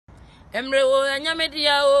Emre wo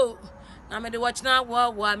enyamedia o. Na me de watch na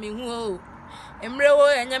wa me hu o. Emre wo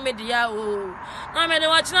enyamedia o. Na me de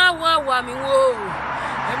watch na wa me hu o.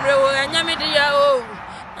 Emre wo enyamedia o.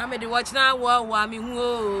 Na me de watch na wa me hu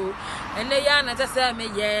o. Ene ya na tese me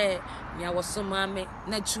ye. Nya wo so ma me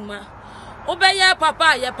na tuma. Obeye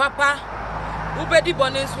papa ye papa. Ubedi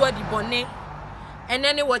bone so adi bone.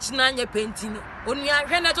 Ene ne watch na nya pentini. Onu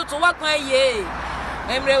ahwe na toto wakwan ye.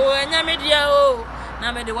 Emre wo enyamedia o.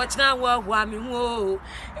 Na me de watch na wa me hu o.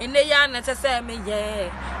 Ene ya na tese me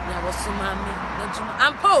ye. Nya wo so ma me na tuma.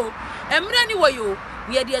 Ampo emre ni wo yo.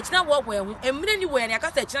 We de achina wo wo hu. Emre ni wo ya na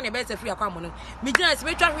aka sa achina na be se free akwa mo no. Me gina se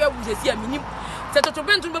betwa hwe abu sesi aminim. Se toto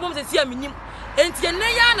bentu bebom sesi aminim. Enti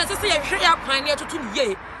ene ya na tese ye hwe ya kwan ne toto ni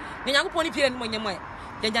ye. Ne Nyankopon ni pire ni mo nyema.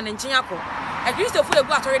 Yagya ne nchen akọ. A Christopher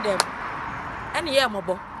egu atori dem. Ene ye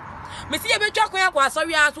mobo. Me si ye betwa kwan akọ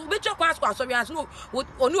asori aso, betwa kwan akọ asori aso no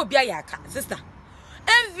oni obi ayaka sister.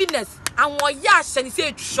 Enviness anwo ya ahye ni se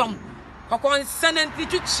etwom. Kokon senenti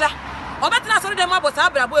twitwa. Obetena asori dem abosa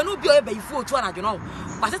abrabo enu bi o ebayifu otu anadwo no.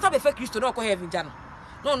 Waseta be fe Christo no ko heaven ja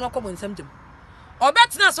no. No ko bonsam dem.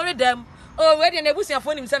 Obetena asori dem oh we dey na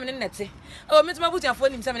ebusiafo nim sem ne nnete. Oh metuma ebusiafo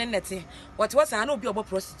nim sem ne nnete. What was an obi obo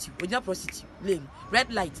prostitute, onya prostitute, lame,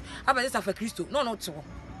 red light. Aba this for Christo. No to.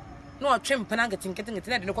 No trim penanga tinkete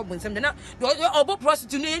na de ko bonsam de na obo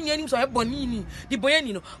prostitute no enya nim so eboni ni. Di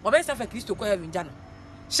boyani no. Obetena for Christo ko heaven ja no.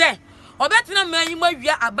 She Obetena man ma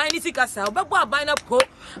wia aban ni sikasa obebo aban na po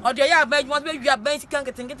ode ya aban mo be wia aban sika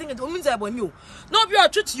nketenkete omi za eboni o no bi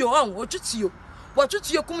otwetio on otwetio bo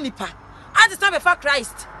twetio kum nipa at the for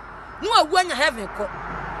Christ no awu anya heaven ko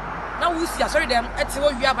na wo si asori dem ete wo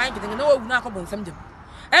wia aban nketenkete na wo wu na akobon sam dem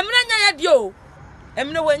emre nya ya de o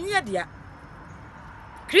emre wanya de ya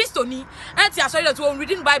Christo ni ete asori that we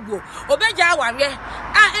reading Bible obeja aware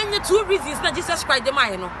enye two reasons na Jesus Christ dem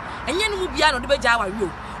aye no enye no mu bia no de beja aware o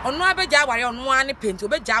onu abeja aware onu ane penti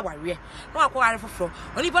obeja aware no akware foforo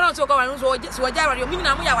oni pa no so ko aware so oja aware mi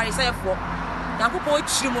na mu ya aware sayefo Nyankopon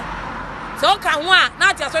ochirimo so ka ho a na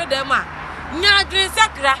ati asori dem a nya adwen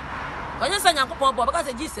sakra onye sa Nyankopon bo beka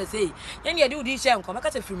se Jesus ye ne de udi hye nko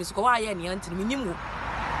beka se firi mi so ko wa ye ne antini mi nimu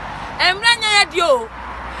emra nya ya di o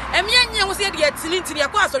emye nya wo se de atini ya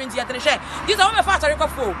ko asori nti ya tene hye Jesus wo me fa asori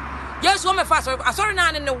kofo Yesu wo me fa asori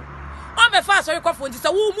na ne ne wo me fa asori kofo nti sa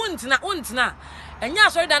wo mu ntina enya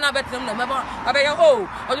asori da na betem na meba abeya o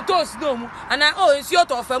to toast no mu ana o nsi o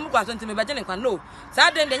to fa mu kwa so nti me beje ne kwa no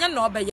sa den de nya na obeye